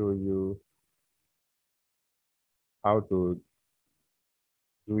show you how to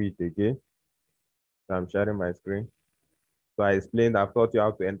do it again. So I'm sharing my screen. So I explained, I've taught you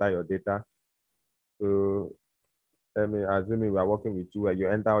how to enter your data. So let me, assuming we are working with two, you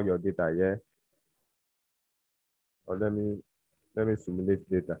enter all your data here. Or let me simulate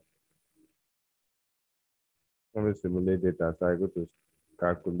data. Let me simulate data. So I go to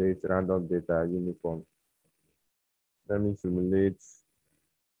calculate random data uniform. Let me simulate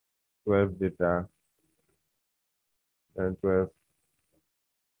 12 data and 12.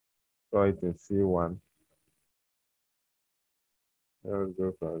 So it in C1. Let's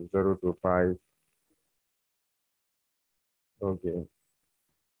go from 0 to 5. Okay.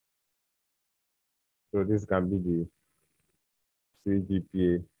 So this can be the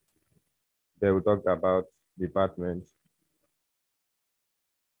CGPA. Then we talked about department.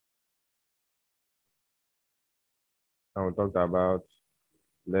 And we talked about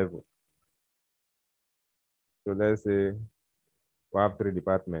level. So let's say we have 3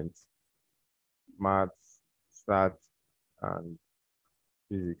 departments: maths, stats, and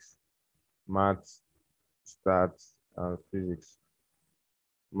physics. Maths, stats, and physics.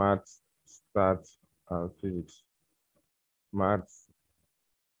 Maths, stats, and physics. Maths,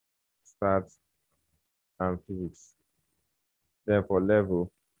 stats, and physics. Then for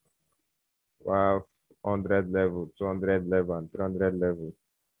level, we have 100 level, 200 level, and 300 level.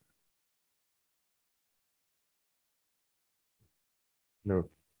 No.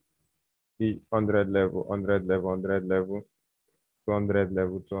 100 level, 100 level, 100 level, 200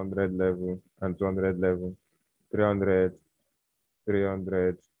 level, 200 level, and 200 level, 300,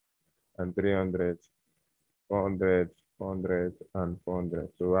 300, and 300, 400, 400, and 400.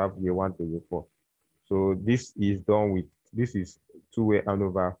 So we have year 1 to year 4. So this is done with, this is two-way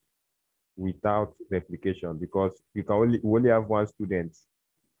ANOVA without replication, because you can only have one student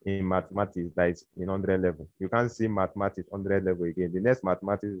in mathematics that is in 100 level. You can't see mathematics 100 level again. The next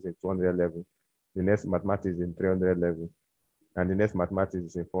mathematics is in 200 level. The next mathematics is in 300 level. And the next mathematics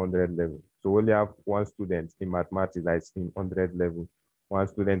is in 400 level. So we only have one student in mathematics that is in 100 level, one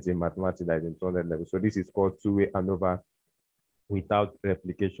student in mathematics that is in 200 level. So this is called two-way ANOVA without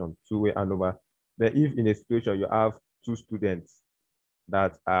replication, two-way ANOVA. Then if in a situation you have two students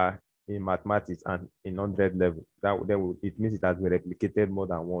that are in mathematics and in 100 level. It means it has been replicated more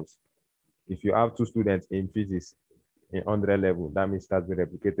than once. If you have two students in physics in 100 level, that means it has been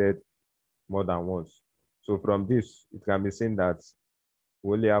replicated more than once. So from this, it can be seen that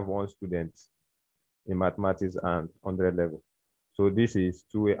we only have one student in mathematics and 100 level. So this is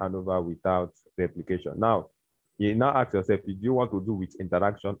two-way ANOVA without replication. Now, you now ask yourself, do you want to do with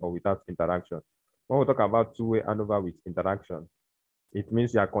interaction or without interaction? When we talk about two-way ANOVA with interaction, it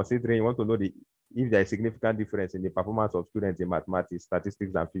means you are considering, you want to know if there is significant difference in the performance of students in mathematics,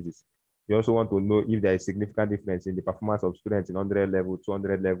 statistics, and physics. You also want to know if there is significant difference in the performance of students in 100 level,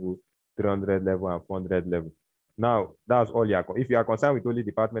 200 level, 300 level, and 400 level. Now, that's all you are. If you are concerned with only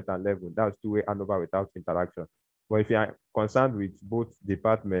department and level, that's two-way ANOVA without interaction. But if you are concerned with both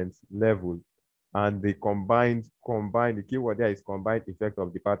departments, level, and the combined, the keyword there is combined effect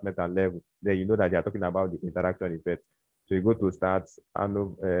of department and level, then you know that they are talking about the interaction effect. So you go to start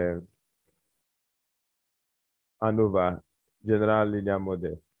ANOVA general linear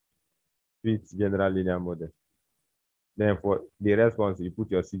model, fit general linear model. Then for the response, you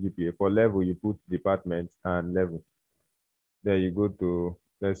put your CGPA. For level, you put department and level. Then you go to,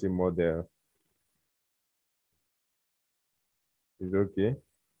 let's see, model. Is okay.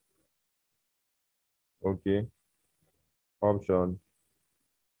 Okay. Option.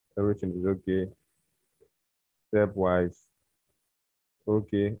 Everything is okay. Stepwise.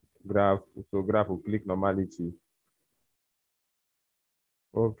 Okay. Graph. So graph will click normality.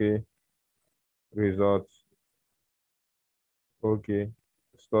 Okay. Results. Okay.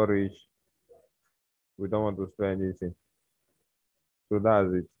 Storage. We don't want to store anything. So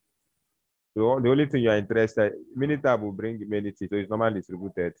that's it. So the only thing you are interested, Minitab will bring many things. So it's normally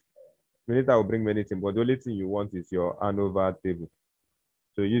distributed. Minitab will bring many things, but the only thing you want is your ANOVA table.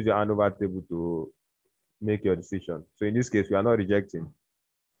 So use your ANOVA table to make your decision. So in this case, we are not rejecting.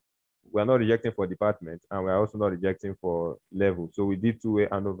 We are not rejecting for department, and we are also not rejecting for level. So we did two-way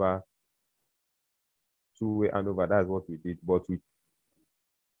ANOVA. Two-way ANOVA, that's what we did, but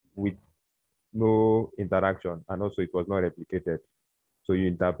with no interaction, and also it was not replicated. So you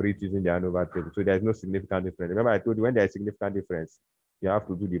interpret using the ANOVA table. So there's no significant difference. Remember, I told you when there's significant difference, you have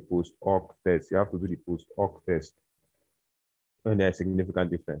to do the post-hoc test. You have to do the post-hoc test when there's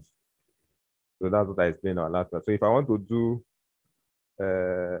significant difference. So that's what I explained our last one. So if I want to do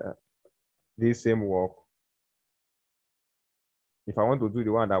this same work, if I want to do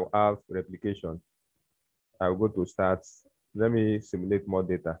the one that will have replication, I will go to start. Let me simulate more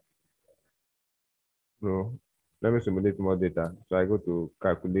data. No, let me simulate more data. So I go to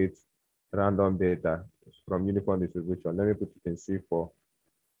calculate random data from uniform distribution. Let me put it in C4.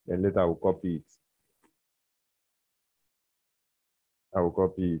 Then later I will copy it. I will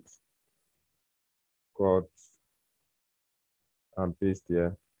copy it. Cut and paste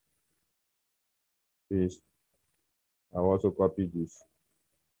here. Paste. I will also copy this.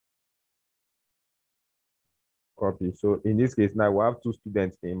 Copy. So in this case now we have two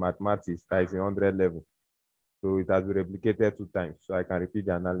students in mathematics that is in 100 level. So it has been replicated 2 times. So I can repeat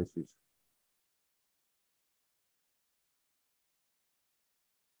the analysis.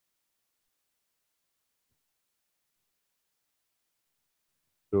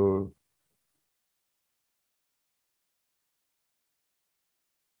 So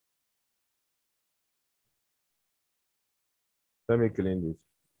let me clean this.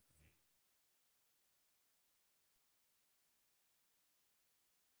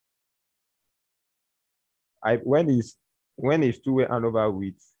 When is two-way ANOVA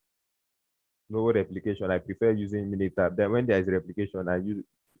with no replication, I prefer using Minitab. Then when there is replication, I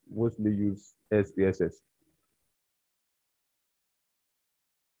mostly use SPSS.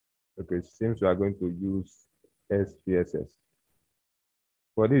 Okay, seems we are going to use SPSS.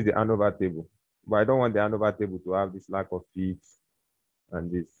 But this is the ANOVA table. But I don't want the ANOVA table to have this lack of fits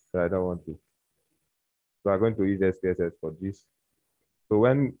and this. So I don't want it. So I'm going to use SPSS for this. So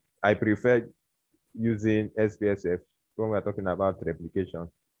when I prefer using SPSS, when we're talking about replication,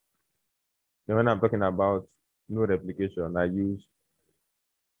 and when I'm talking about no replication, I use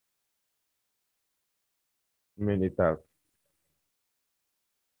Minitab.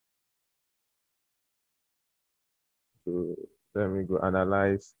 So let me go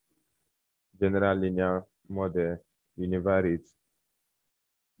analyze general linear model, univariate.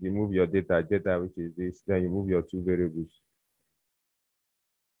 You move your data, which is this, then you move your 2 variables.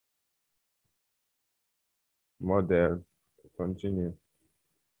 Model, continue.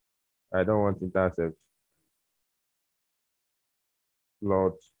 I don't want intercept.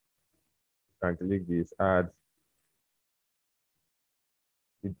 Plot, can click this, add.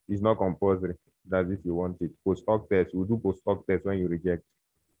 It's not compulsory. That's if you want it. Post-hoc test, we'll do post-hoc test when you reject.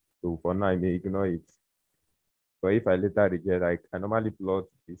 So for now, I may ignore it. But if I later reject, I normally plot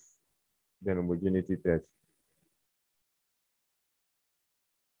this, then homogeneity test.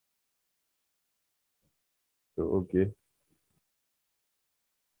 So, okay.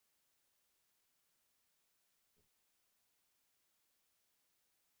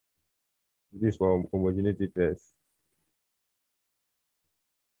 This for homogeneity test.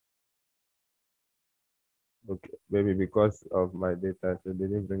 Okay, maybe because of my data, so they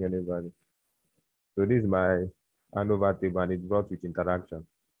didn't bring anybody. So this is my ANOVA table, and it's brought with interaction.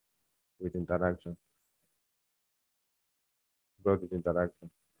 With interaction. Brought with interaction.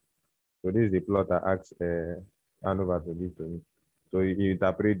 So this is the plot I asked ANOVA to give to me. So you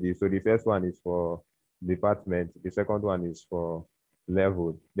interpret this. So the first one is for department. The second one is for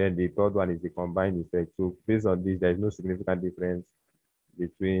level. Then the third one is the combined effect. So based on this, there is no significant difference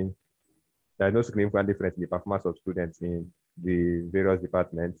between There's no significant difference in the performance of students in the various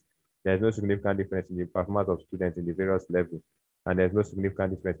departments. There's no significant difference in the performance of students in the various levels. And there's no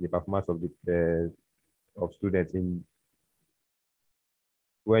significant difference in the performance of students in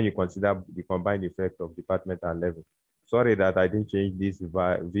when you consider the combined effect of department and level. Sorry that I didn't change this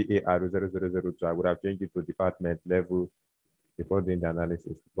VAR 0002. I would have changed it to department level before doing the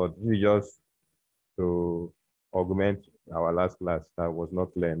analysis. But this is just to augment our last class that was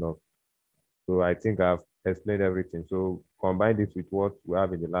not clear enough. So I think I've explained everything. So combine this with what we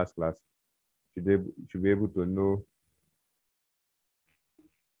have in the last class. Should be able to know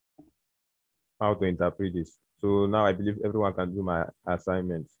how to interpret this. So now I believe everyone can do my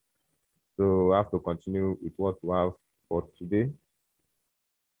assignments. So I have to continue with what we have for today.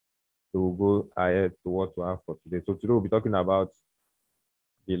 So we'll go ahead to what we have for today. So today we'll be talking about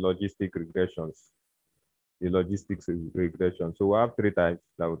the logistic regressions. The logistics regression. So we have three types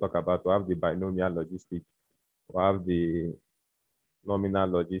that we'll talk about. We have the binomial logistic, we have the nominal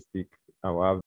logistic, and we have